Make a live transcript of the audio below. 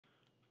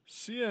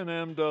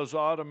CNM does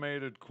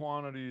automated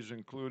quantities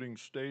including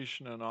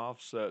station and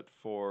offset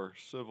for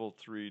Civil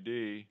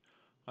 3D.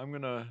 I'm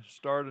going to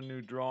start a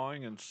new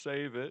drawing and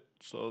save it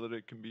so that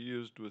it can be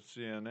used with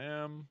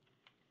CNM.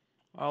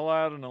 I'll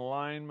add an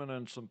alignment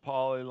and some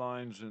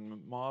polylines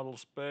in model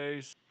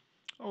space.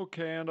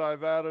 Okay, and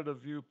I've added a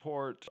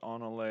viewport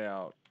on a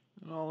layout.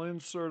 And I'll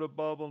insert a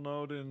bubble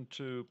node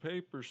into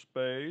paper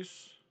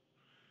space.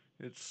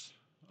 It's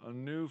a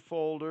new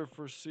folder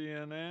for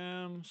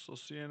CNM, so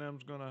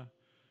CNM's going to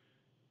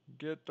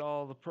get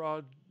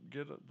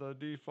the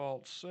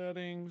default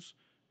settings,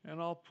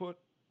 and I'll put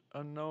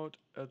a note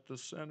at the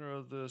center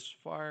of this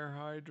fire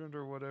hydrant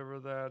or whatever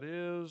that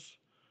is.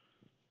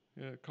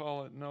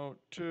 Call it note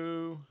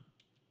 2,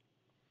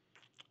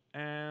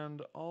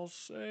 and I'll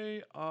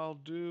say I'll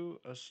do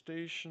a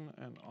station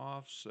and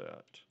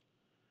offset.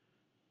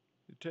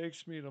 It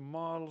takes me to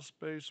model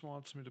space,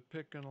 wants me to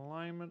pick an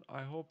alignment.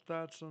 I hope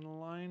that's an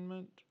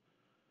alignment.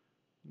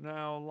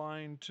 Now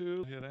line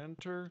 2, hit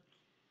enter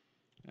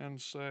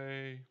and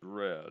say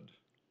red.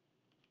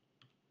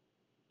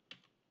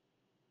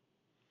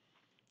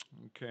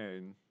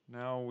 Okay,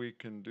 now we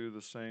can do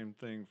the same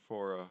thing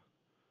for a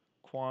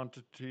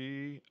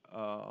quantity.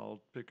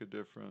 I'll pick a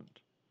different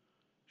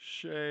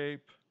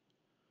shape.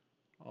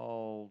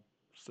 I'll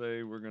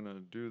say we're going to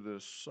do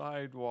this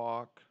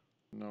sidewalk,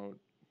 note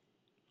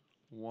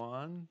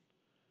 1,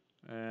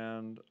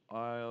 and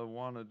I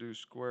want to do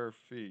square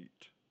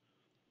feet.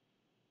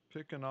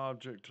 Pick an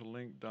object to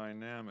link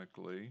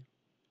dynamically,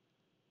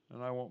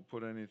 and I won't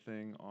put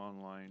anything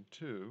on line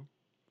 2,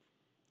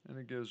 and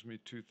it gives me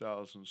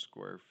 2,000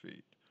 square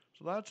feet.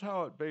 So that's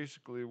how it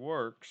basically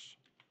works.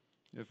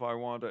 If I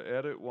want to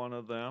edit one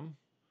of them,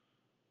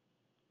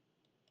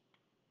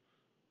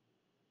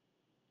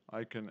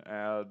 I can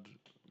add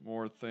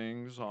more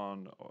things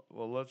on,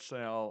 well, let's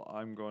say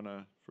I'm going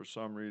to, for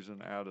some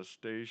reason, add a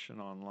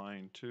station on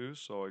line 2.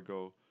 So I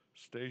go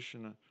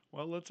station,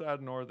 well, let's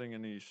add northing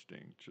and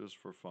easting just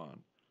for fun.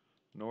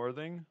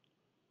 Northing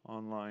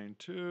on line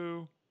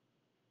 2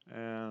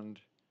 and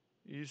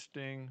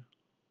easting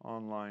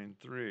on line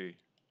 3.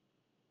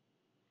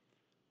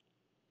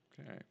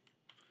 Okay.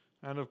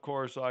 And of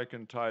course I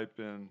can type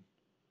in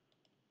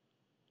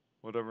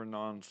whatever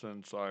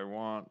nonsense I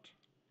want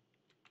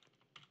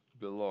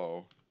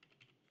below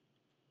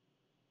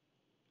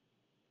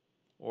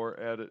or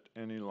edit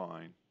any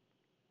line.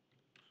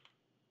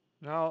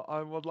 Now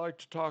I would like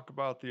to talk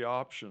about the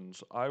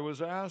options. I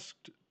was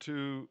asked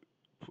to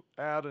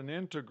add an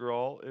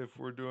integral if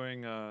we're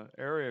doing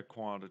area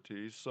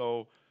quantity,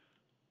 so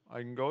I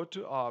can go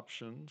to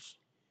options,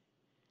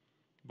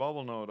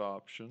 bubble node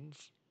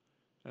options,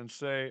 and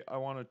say I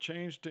want to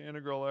change to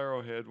integral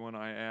arrowhead when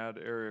I add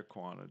area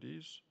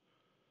quantities.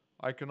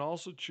 I can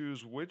also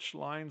choose which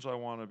lines I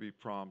want to be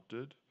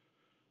prompted.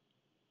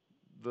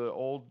 The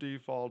old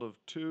default of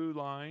 2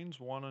 lines,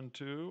 1 and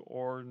 2,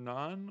 or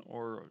none,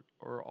 or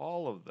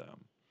all of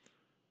them.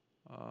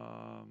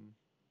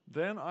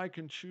 Then I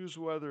can choose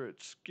whether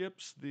it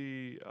skips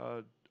the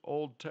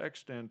old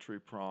text entry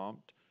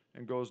prompt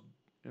and goes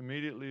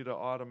immediately to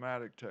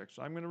automatic text.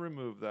 I'm going to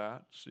remove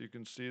that so you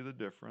can see the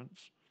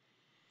difference.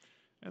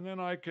 And then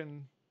I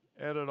can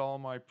edit all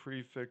my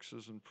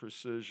prefixes and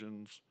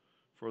precisions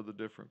for the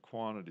different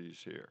quantities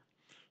here.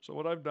 So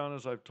what I've done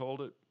is I've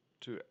told it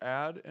to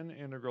add an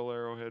integral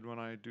arrowhead when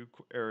I do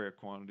area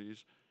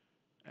quantities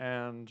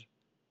and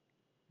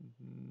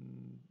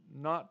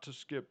not to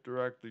skip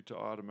directly to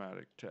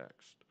automatic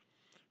text.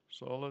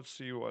 So let's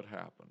see what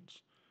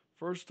happens.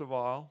 First of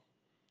all,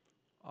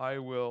 I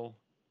will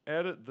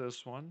edit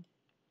this one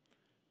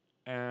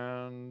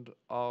and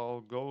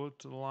I'll go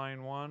to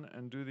line 1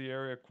 and do the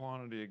area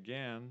quantity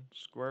again,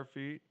 square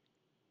feet,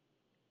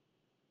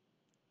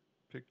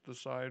 pick the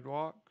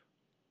sidewalk,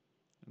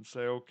 and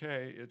say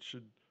okay, it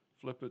should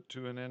flip it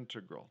to an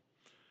integral.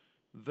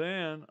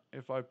 Then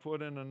if I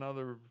put in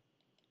another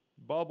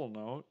bubble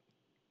note,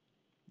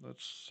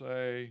 let's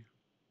say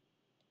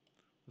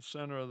the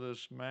center of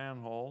this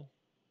manhole,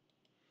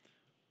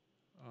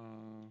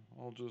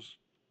 I'll just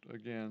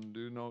again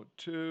do note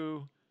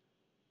 2,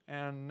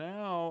 and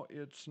now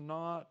it's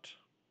not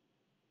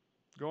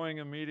going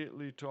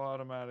immediately to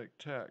automatic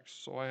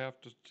text, so I have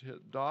to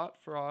hit dot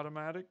for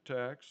automatic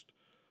text.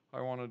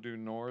 I want to do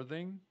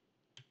northing,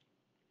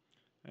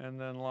 and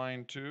then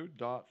line 2,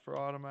 dot for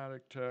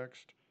automatic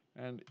text,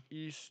 and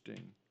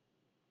easting,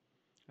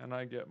 and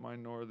I get my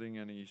northing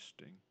and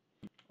easting.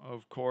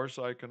 Of course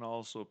I can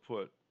also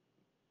put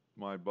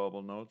my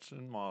bubble notes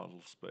in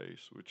model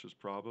space, which is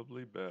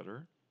probably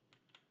better.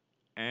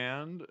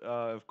 And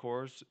of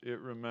course it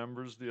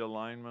remembers the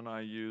alignment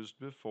I used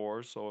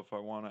before, so if I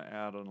want to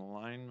add an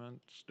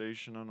alignment,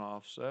 station and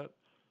offset,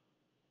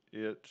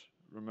 it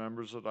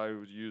remembers that I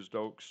used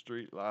Oak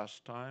Street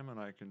last time, and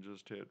I can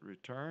just hit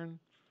return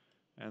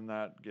and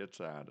that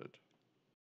gets added.